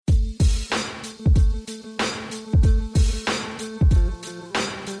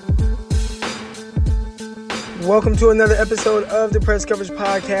welcome to another episode of the Press Coverage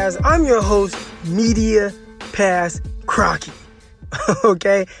Podcast. I'm your host, Media Pass Crocky.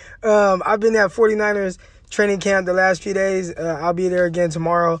 Okay, I've been at 49ers training camp the last few days. I'll be there again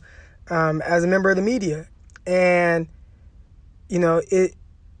tomorrow as a member of the media, and you know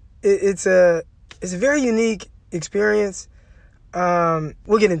it's a very unique experience.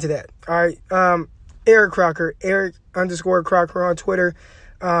 We'll get into that. All right, Eric Crocker, Eric_Crocker on Twitter.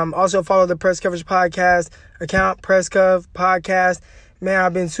 Also follow the Press Coverage Podcast account, Press Cov Podcast. Man,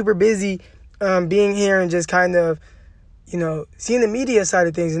 I've been super busy being here and just kind of, seeing the media side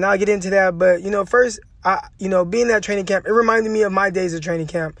of things. And I'll get into that. But, first, being at training camp, it reminded me of my days of training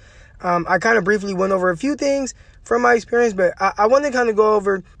camp. I kind of briefly went over a few things from my experience, but I want to kind of go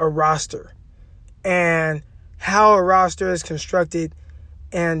over a roster and how a roster is constructed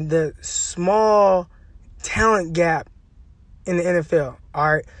and the small talent gap in the NFL.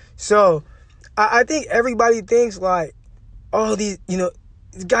 All right. So I think everybody thinks like, oh, these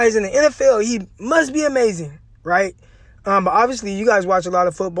guys in the NFL, he must be amazing. Right. But obviously you guys watch a lot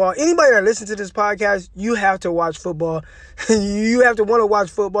of football. Anybody that listens to this podcast, you have to watch football. You have to want to watch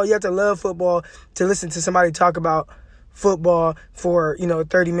football. You have to love football to listen to somebody talk about football for,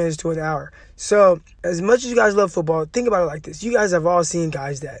 30 minutes to an hour. So as much as you guys love football, think about it like this. You guys have all seen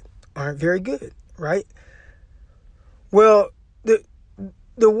guys that aren't very good, right? Well,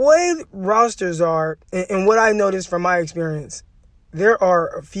 the way rosters are, and what I noticed from my experience, there are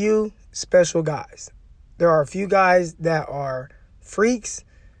a few special guys. There are a few guys that are freaks,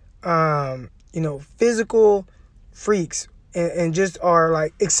 physical freaks, and just are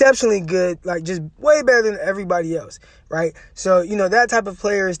like exceptionally good, like just way better than everybody else, right? So, that type of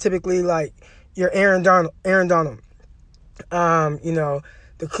player is typically like your Aaron Donald, the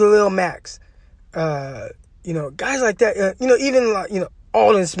Khalil Macks, guys like that, even like,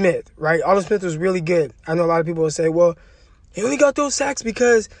 Aldon Smith, right? Aldon Smith was really good. I know a lot of people will say, well, he only got those sacks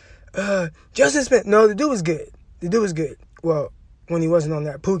because Justin Smith. No, the dude was good. Well, when he wasn't on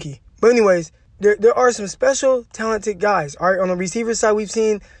that Pookie. But anyways, there are some special talented guys. All right, on the receiver side, we've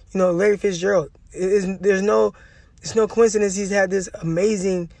seen, Larry Fitzgerald. It's no coincidence he's had this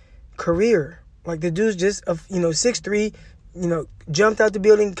amazing career. Like the dude's just 6'3", jumped out the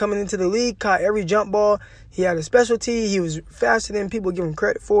building coming into the league, caught every jump ball. He had a specialty. He was faster than people give him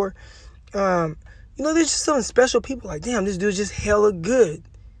credit for. There's just some special people like, damn, this dude's just hella good.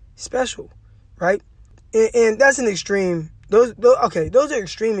 Special, right? And that's an extreme. Those are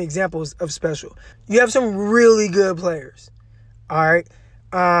extreme examples of special. You have some really good players. All right.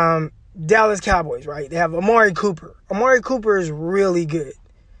 Dallas Cowboys, right? They have Amari Cooper. Amari Cooper is really good,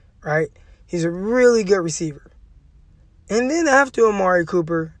 right? He's a really good receiver. And then after Amari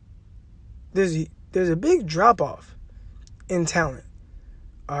Cooper, there's a big drop-off in talent.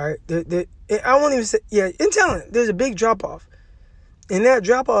 All right? I won't even say, in talent, there's a big drop-off. And that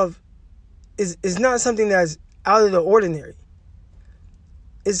drop-off is not something that's out of the ordinary.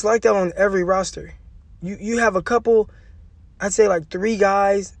 It's like that on every roster. You have a couple, I'd say like 3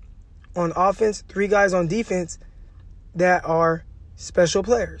 guys on offense, 3 guys on defense that are special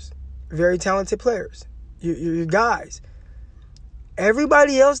players, very talented players. Your guys.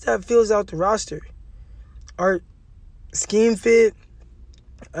 Everybody else that fills out the roster are scheme fit,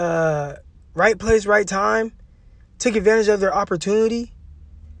 right place, right time, took advantage of their opportunity.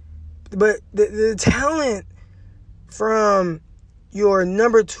 But the talent from your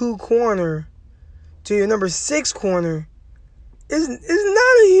number 2 corner to your number 6 corner is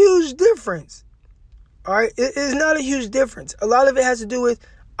not a huge difference. All right? It is not a huge difference. A lot of it has to do with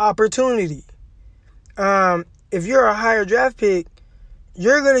opportunity. If you're a higher draft pick,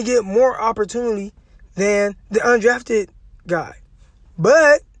 you're going to get more opportunity than the undrafted guy.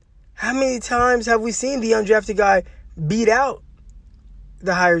 But how many times have we seen the undrafted guy beat out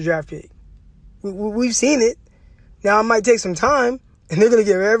the higher draft pick? We've seen it. Now, it might take some time, and they're going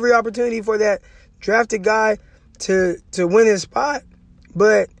to give every opportunity for that drafted guy to win his spot.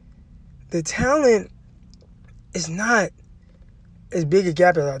 But the talent is not as big a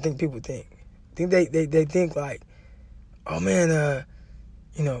gap as I think people think. I think they think like, oh, man,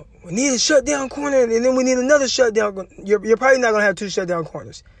 we need a shutdown corner, and then we need another shutdown. You're probably not going to have 2 shutdown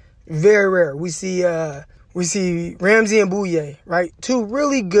corners. Very rare. We see Ramsey and Bouye, right? 2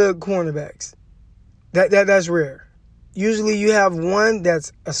 really good cornerbacks. That's rare. Usually you have one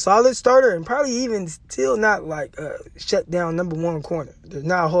that's a solid starter and probably even still not like a shutdown number 1 corner. There's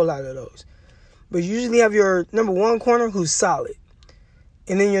not a whole lot of those. But you usually have your number 1 corner who's solid.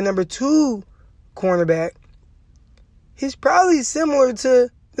 And then your number 2 cornerback, he's probably similar to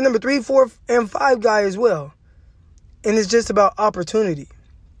the number 3, 4, and 5 guy as well. And it's just about opportunity.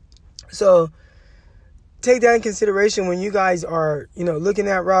 So take that in consideration when you guys are, looking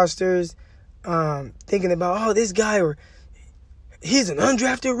at rosters, thinking about, oh, this guy, or he's an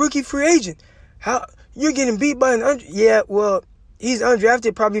undrafted rookie free agent. How you're getting beat by yeah, well, he's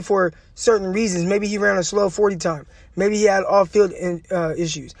undrafted probably for certain reasons. Maybe he ran a slow 40 time. Maybe he had off-field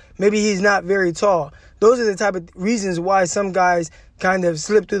issues. Maybe he's not very tall. Those are the type of reasons why some guys kind of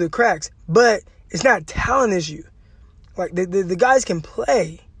slip through the cracks. But it's not a talent issue. Like, the guys can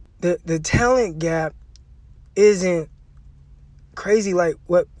play. The talent gap isn't crazy like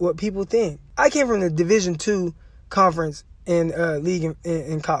what people think. I came from the Division II conference in league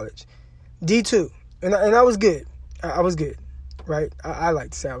in college. D2. And I was good. I was good, right? I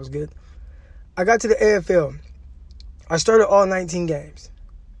like to say I was good. I got to the AFL. I started all 19 games,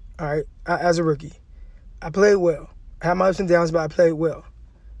 all right, as a rookie. I played well. I had my ups and downs, but I played well.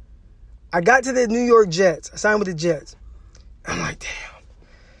 I got to the New York Jets. I signed with the Jets. I'm like, damn,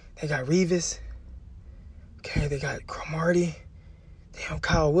 they got Revis. Okay, they got Cromartie. Damn,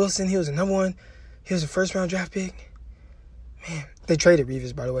 Kyle Wilson, he was the number one. He was a first-round draft pick. Man, they traded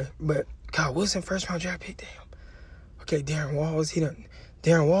Revis, by the way. But Kyle Wilson, first-round draft pick, damn. Okay, Darren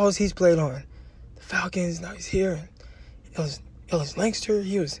Walls, he's played on the Falcons. Now he's here. And Ellis Lankster,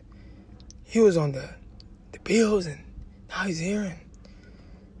 he was on the Bills, and now he's here. And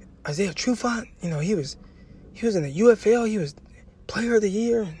Isaiah Trufant, he was in the UFL. He was Player of the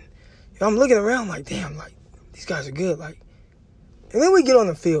Year. And I'm looking around like, damn, like, these guys are good. Like, and then we get on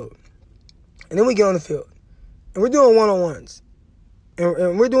the field. And we're doing one-on-ones.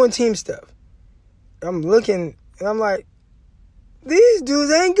 And we're doing team stuff. I'm looking, and I'm like, these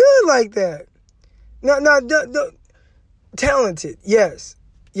dudes ain't good like that. No, talented, yes,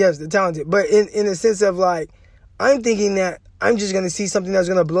 they're talented. But in the sense of, like, I'm thinking that I'm just going to see something that's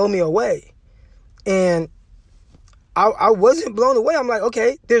going to blow me away. And I wasn't blown away. I'm like,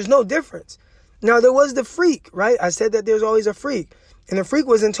 okay, there's no difference. Now, there was the freak, right? I said that there's always a freak. And the freak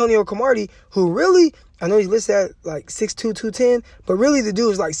was Antonio Cromartie, who really, I know he's listed at like 6'2", 210, but really the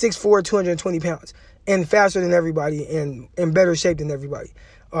dude is like 6'4", 220 pounds, and faster than everybody and in better shape than everybody.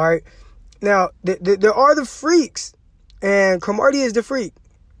 All right. Now, there are the freaks, and Cromartie is the freak.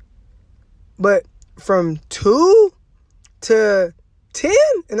 But from 2 to 10,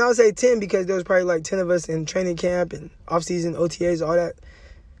 and I would say 10 because there was probably like 10 of us in training camp and off-season OTAs, all that.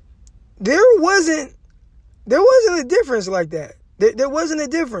 There wasn't a difference like that. There wasn't a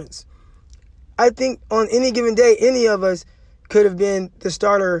difference. I think on any given day, any of us could have been the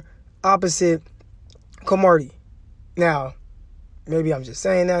starter opposite Cromartie. Now, maybe I'm just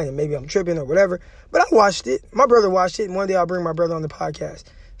saying that, and maybe I'm tripping or whatever, but I watched it. My brother watched it, and one day I'll bring my brother on the podcast.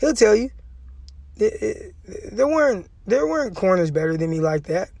 He'll tell you there weren't corners better than me like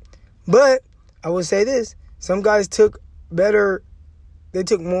that. But I will say this: some guys took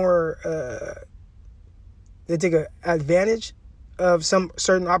advantage of some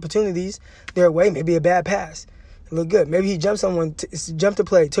certain opportunities their way. Maybe a bad pass, it looked good. Maybe he jumped a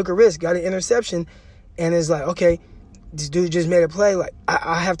play, took a risk, got an interception, and is like, okay, this dude just made a play. Like,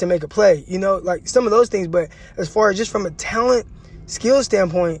 I have to make a play, like some of those things. But as far as just from a talent, skill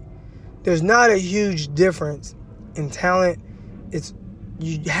standpoint, there's not a huge difference in talent.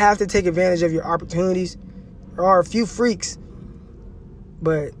 You have to take advantage of your opportunities. There are a few freaks,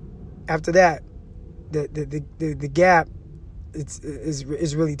 but after that, the gap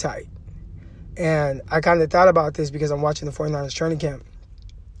is really tight. And I kind of thought about this because I'm watching the 49ers training camp,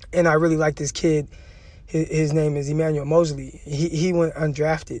 and I really like this kid. His name is Emmanuel Mosley. He went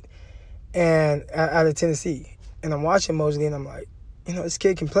undrafted and out of Tennessee. And I'm watching Mosley, and I'm like, this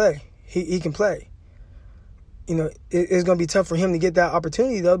kid can play. He can play. It's going to be tough for him to get that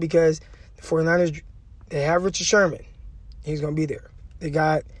opportunity, though, because the 49ers, they have Richard Sherman. He's going to be there. They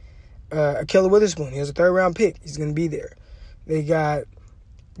got Ahkello Witherspoon. He was a third-round pick. He's going to be there. They got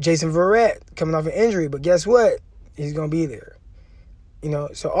Jason Verrett coming off an injury, but guess what? He's going to be there.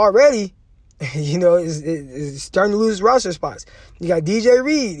 So already, is starting to lose roster spots. You got DJ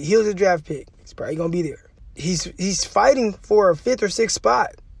Reed. He was a draft pick. He's probably going to be there. He's fighting for a 5th or 6th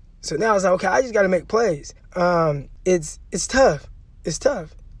spot. So now it's like, okay, I just got to make plays. It's tough. It's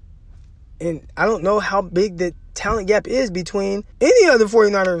tough. And I don't know how big the talent gap is between any of the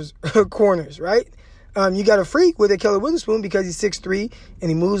 49ers corners, right? You got a freak with Ahkello Witherspoon because he's 6'3", and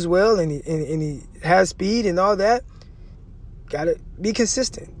he moves well, and he has speed and all that. Got to be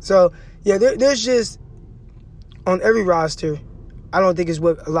consistent. So, yeah, there's just, on every roster, I don't think it's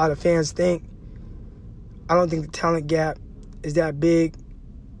what a lot of fans think. I don't think the talent gap is that big.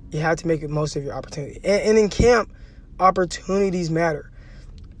 You have to make the most of your opportunity. And in camp, opportunities matter.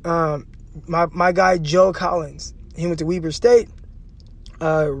 My guy, Joe Collins, he went to Weber State.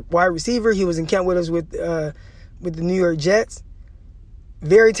 wide receiver. He was in camp with us with the New York Jets.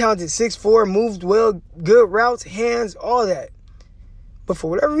 Very talented, 6'4", moved well, good routes, hands, all that. But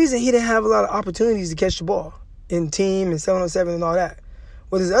for whatever reason, he didn't have a lot of opportunities to catch the ball in team and 7-on-7 and all that.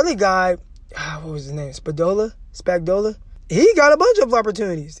 Well, this other guy, what was his name? Spagdola? He got a bunch of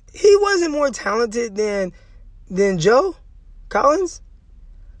opportunities. He wasn't more talented than Joe Collins.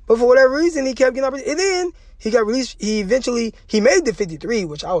 But for whatever reason, he kept getting opportunities. And then he got released. He made the 53,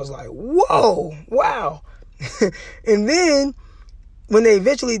 which I was like, whoa, wow. And then when they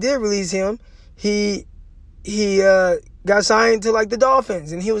eventually did release him, he got signed to like the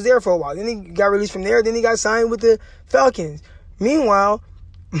Dolphins, and he was there for a while. Then he got released from there. Then he got signed with the Falcons. Meanwhile,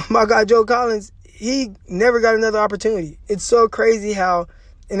 my guy Joe Collins, he never got another opportunity. It's so crazy how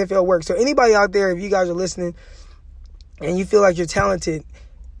NFL works. So anybody out there, if you guys are listening and you feel like you're talented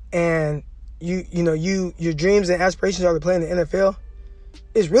and your dreams and aspirations are to play in the NFL,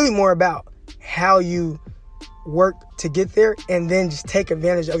 it's really more about how you work to get there and then just take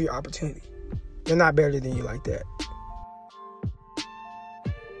advantage of your opportunity. They're not better than you like that.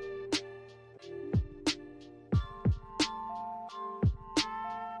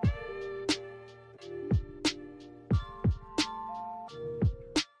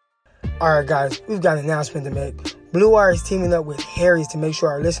 Alright guys, we've got an announcement to make. Blue Wire is teaming up with Harry's to make sure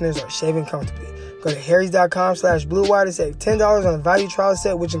our listeners are shaving comfortably. Go to harrys.com/bluewire to save $10 on a value trial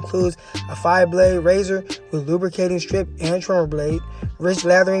set, which includes a 5-blade razor with lubricating strip and trimmer blade, rich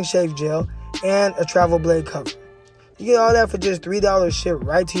lathering shave gel, and a travel blade cover. You get all that for just $3 shipped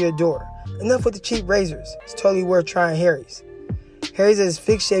right to your door. Enough with the cheap razors. It's totally worth trying Harry's. Harry's is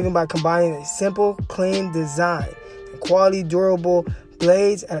fixed shaving by combining a simple, clean design and quality, durable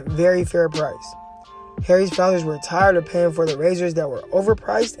blades at a very fair price. Harry's founders were tired of paying for the razors that were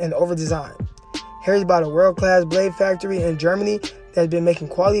overpriced and overdesigned. Harry's bought a world-class blade factory in Germany that has been making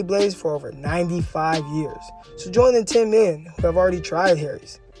quality blades for over 95 years. So join the 10 million who have already tried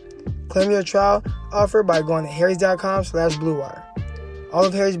Harry's. Claim your trial offer by going to harrys.com/bluewire. All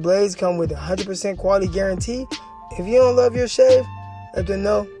of Harry's blades come with a 100% quality guarantee. If you don't love your shave, let them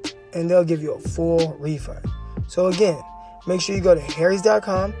know and they'll give you a full refund. So again, make sure you go to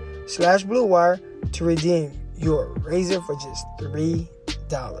harrys.com/bluewire to redeem your razor for just $3.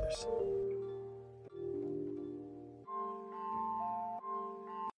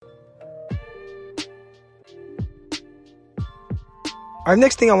 Our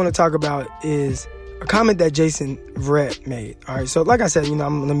next thing I want to talk about is a comment that Jason Verrett made. All right, so like I said, I'm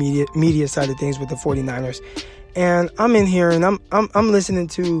on the media side of things with the 49ers, and I'm in here and I'm listening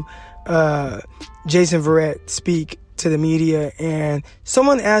to Jason Verrett speak to the media, and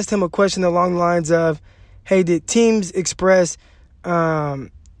someone asked him a question along the lines of, "Hey, did teams express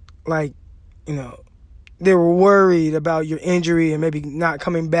they were worried about your injury and maybe not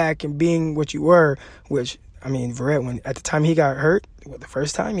coming back and being what you were?" Which, I mean, Verrett, when at the time he got hurt, the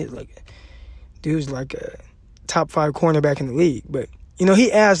first time, dude's like a top 5 cornerback in the league. But,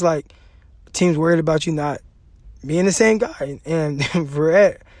 he asked, teams worried about you not being the same guy. And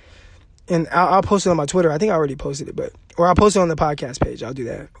Verrett, and I'll post it on my Twitter. I think I already posted it, or I'll post it on the podcast page. I'll do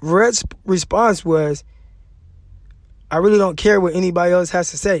that. Verrett's response was, "I really don't care what anybody else has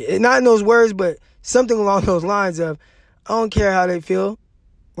to say." Not in those words, but something along those lines of, "I don't care how they feel.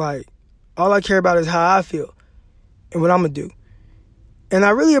 All I care about is how I feel and what I'm going to do." And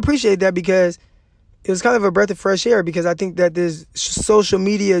I really appreciate that, because it was kind of a breath of fresh air, because I think that this social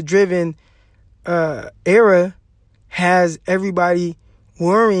media driven era has everybody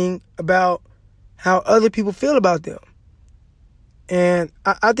worrying about how other people feel about them. And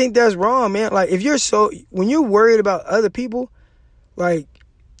I think that's wrong, man. When you're worried about other people, I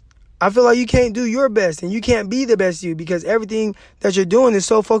feel like you can't do your best and you can't be the best you, because everything that you're doing is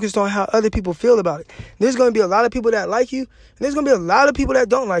so focused on how other people feel about it. There's going to be a lot of people that like you, and there's going to be a lot of people that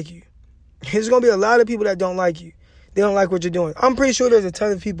don't like you. There's going to be a lot of people that don't like you. They don't like what you're doing. I'm pretty sure there's a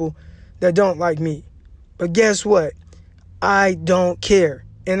ton of people that don't like me. But guess what? I don't care.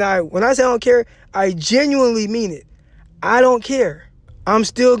 And when I say I don't care, I genuinely mean it. I don't care. I'm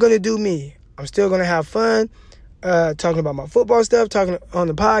still going to do me. I'm still going to have fun. Talking about my football stuff, talking on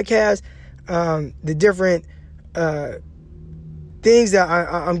the podcast, the different things that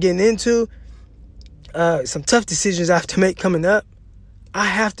I'm getting into, some tough decisions I have to make coming up. I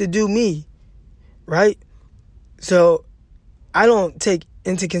have to do me, right? So I don't take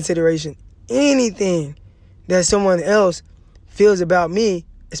into consideration anything that someone else feels about me,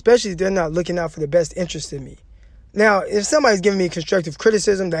 especially if they're not looking out for the best interest in me. Now, if somebody's giving me constructive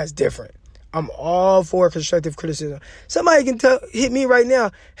criticism, that's different. I'm all for constructive criticism. Somebody can hit me right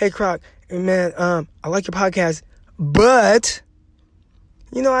now, "Hey, Croc, man, I like your podcast, but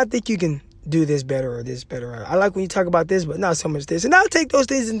I think you can do this better or this better. I like when you talk about this, but not so much this. And I'll take those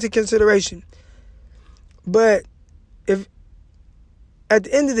things into consideration. But if at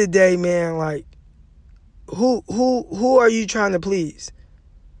the end of the day, man, like, who are you trying to please?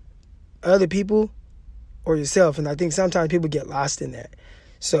 Other people or yourself? And I think sometimes people get lost in that.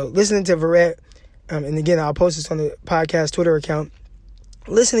 So listening to Verrett, and again, I'll post this on the podcast Twitter account,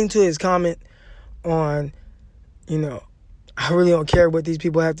 listening to his comment on, I really don't care what these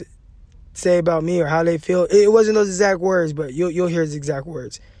people have to say about me or how they feel. It wasn't those exact words, but you'll hear his exact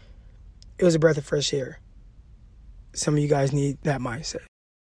words. It was a breath of fresh air. Some of you guys need that mindset.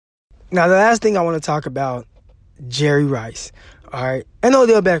 Now, the last thing I want to talk about, Jerry Rice, all right, and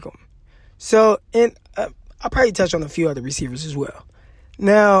Odell Beckham. So, and I'll probably touch on a few other receivers as well.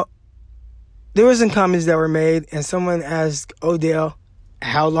 Now, there were some comments that were made, and someone asked Odell,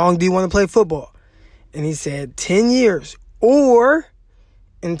 how long do you want to play football? And he said, 10 years, or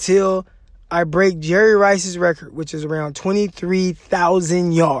until I break Jerry Rice's record, which is around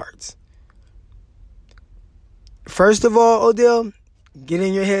 23,000 yards. First of all, Odell, get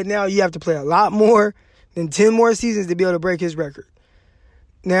in your head now. You have to play a lot more than 10 more seasons to be able to break his record.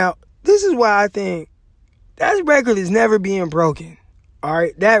 Now, this is why I think that record is never being broken. All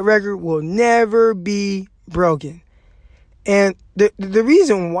right? That record will never be broken. And the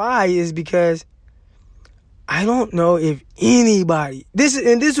reason why is because I don't know if anybody...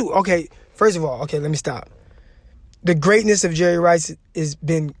 Okay, first of all, let me stop. The greatness of Jerry Rice has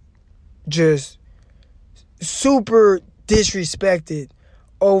been just super disrespected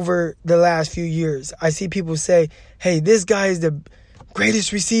over the last few years. I see people say, hey, this guy is the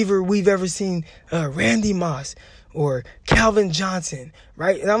greatest receiver we've ever seen, Randy Moss or Calvin Johnson,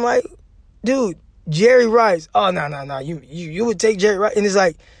 right? And I'm like, dude, Jerry Rice. Oh, no. You would take Jerry Rice. And it's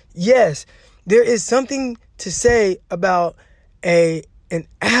like, yes, there is something to say about an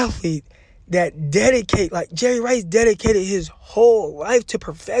athlete that Jerry Rice dedicated his whole life to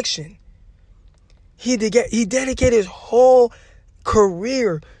perfection. He dedicated his whole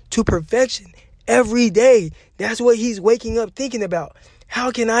career to perfection every day. That's what he's waking up thinking about.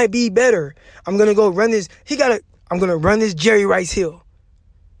 How can I be better? I'm going to go run this. I'm going to run this Jerry Rice hill.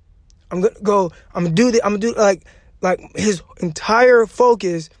 I'm going to do like his entire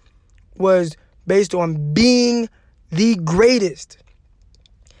focus was based on being the greatest.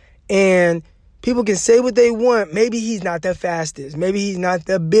 And people can say what they want. Maybe he's not the fastest. Maybe he's not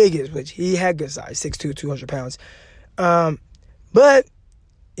the biggest, which he had good size, 6'2", 200 pounds. But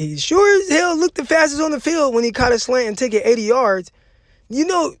he sure as hell looked the fastest on the field when he caught a slant and took it 80 yards.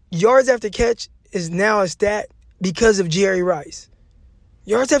 Yards after catch is now a stat because of Jerry Rice.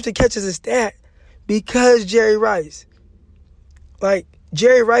 Yards after catch is a stat because Jerry Rice. Like,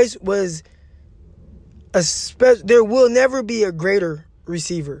 Jerry Rice was there will never be a greater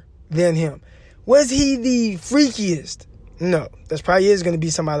receiver than him. Was he the freakiest? No. That's probably is going to be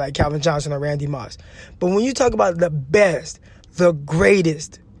somebody like Calvin Johnson or Randy Moss. But when you talk about the best, the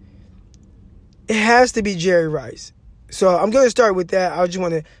greatest, it has to be Jerry Rice. So I'm going to start with that. I just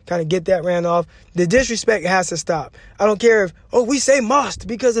want to kind of get that ran off. The disrespect has to stop. I don't care if, we say Moss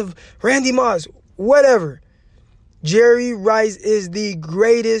because of Randy Moss. Whatever. Jerry Rice is the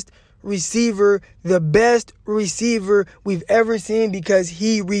greatest receiver, the best receiver we've ever seen because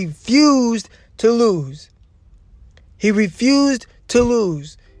he refused to lose. He refused to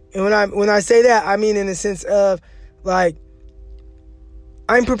lose. And when I say that, I mean in the sense of, like,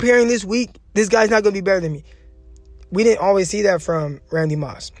 I'm preparing this week. This guy's not going to be better than me. We didn't always see that from Randy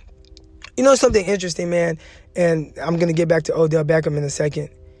Moss. Something interesting, man, and I'm going to get back to Odell Beckham in a second.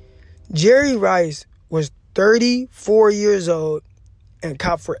 Jerry Rice was 34 years old and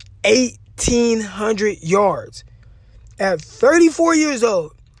caught for 1,800 yards. At 34 years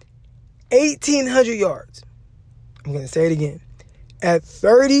old, 1,800 yards. I'm going to say it again. At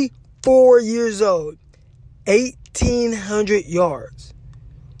 34 years old, 1,800 yards.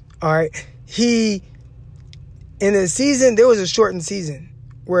 All right. In the season, there was a shortened season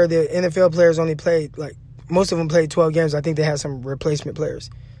where the NFL players only played, most of them played 12 games. I think they had some replacement players.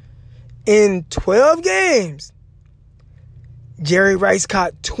 In 12 games, Jerry Rice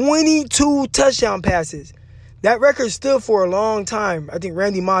caught 22 touchdown passes. That record stood for a long time. I think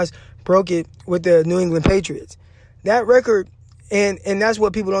Randy Moss broke it with the New England Patriots. That record, and that's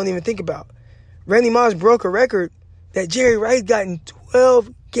what people don't even think about. Randy Moss broke a record that Jerry Rice got in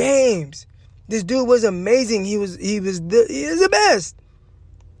 12 games. This dude was amazing. He is the best.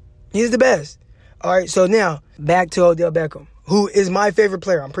 He's the best. All right, so now back to Odell Beckham, who is my favorite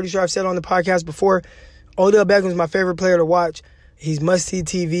player. I'm pretty sure I've said on the podcast before, Odell Beckham is my favorite player to watch. He's must-see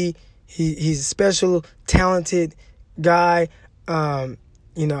TV. He's a special, talented guy.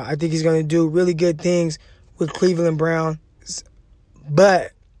 I think he's going to do really good things with Cleveland Browns.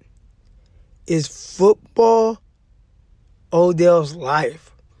 But is football Odell's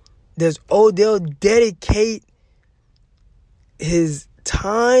life? Does Odell dedicate his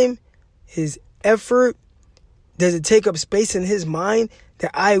time, his effort? Does it take up space in his mind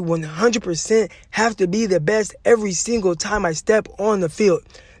that I 100% have to be the best every single time I step on the field?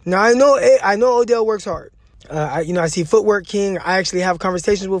 Now, I know Odell works hard. I see Footwork King. I actually have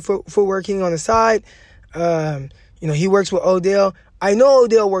conversations with Footwork King on the side. He works with Odell. I know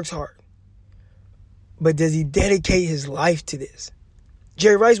Odell works hard. But does he dedicate his life to this?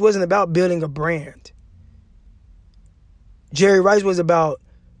 Jerry Rice wasn't about building a brand. Jerry Rice was about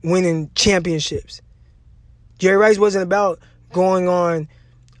winning championships. Jerry Rice wasn't about going on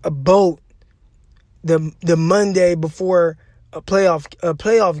a boat the Monday before a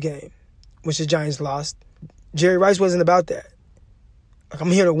playoff game, which the Giants lost. Jerry Rice wasn't about that. Like,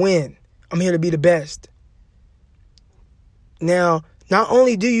 I'm here to win. I'm here to be the best. Now, not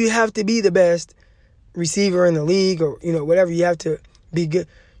only do you have to be the best receiver in the league or, whatever, you have to be good.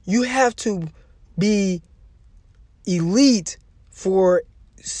 You have to be elite for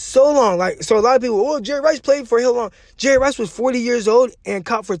so long. So a lot of people, Jerry Rice played for how long? Jerry Rice was 40 years old and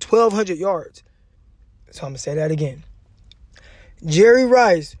caught for 1,200 yards. So I'm going to say that again. Jerry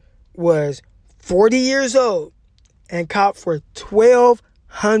Rice was 40 years old and caught for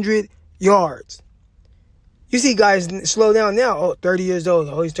 1,200 yards. You see guys slow down now. 30 years old.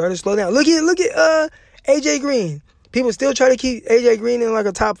 He's starting to slow down. Look at A.J. Green. People still try to keep A.J. Green in like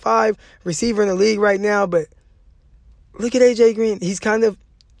a top 5 receiver in the league right now, but look at A.J. Green. He's kind of,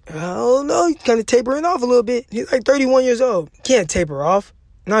 he's kind of tapering off a little bit. He's like 31 years old. Can't taper off.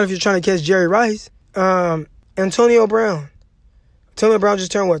 Not if you're trying to catch Jerry Rice. Antonio Brown. Antonio Brown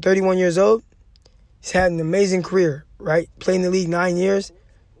just turned, 31 years old? He's had an amazing career, right? Played in the league 9 years.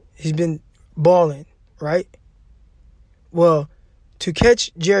 He's been balling, right? Well, to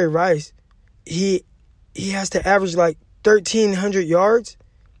catch Jerry Rice, he has to average like 1,300 yards.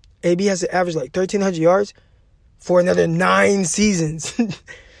 AB has to average like 1,300 yards for another 9 seasons. Okay,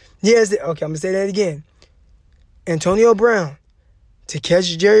 I'm going to say that again. Antonio Brown, to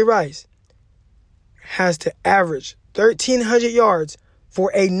catch Jerry Rice, has to average 1,300 yards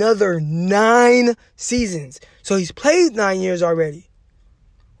for another 9 seasons. So he's played 9 years already.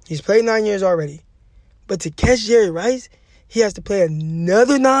 But to catch Jerry Rice, he has to play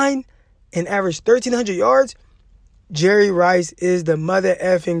another 9 and average 1,300 yards. Jerry Rice is the mother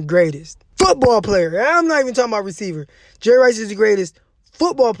effing greatest football player. I'm not even talking about receiver. Jerry Rice is the greatest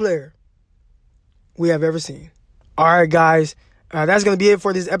football player we have ever seen. All right, guys. That's going to be it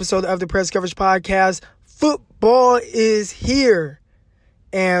for this episode of the Press Coverage Podcast. Football is here.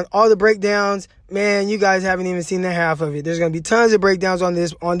 And all the breakdowns, man, you guys haven't even seen the half of it. There's going to be tons of breakdowns on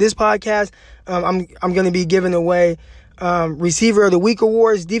this podcast. I'm going to be giving away Receiver of the Week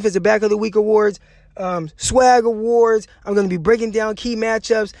awards, Defensive Back of the Week awards, swag awards. I'm going to be breaking down key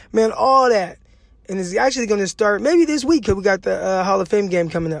matchups, man, all that. And it's actually going to start maybe this week because we got the Hall of Fame game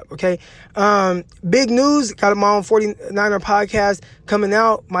coming up, okay? Big news, got my own 49er podcast coming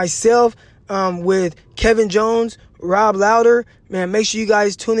out, myself, with Kevin Jones, Rob Louder. Man, make sure you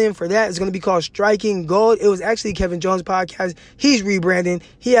guys tune in for that. It's going to be called Striking Gold. It was actually Kevin Jones' podcast. He's rebranding.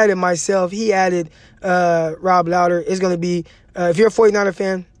 He added myself. He added Rob Louder. It's going to be, if you're a 49er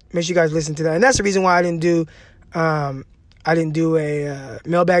fan, make sure you guys listen to that. And that's the reason why I didn't do a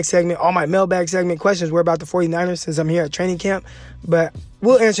mailbag segment. All my mailbag segment questions were about the 49ers since I'm here at training camp. But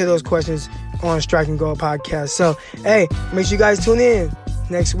we'll answer those questions on Striking Gold podcast. So, hey, make sure you guys tune in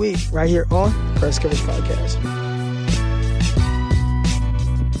next week right here on Press Coverage Podcast.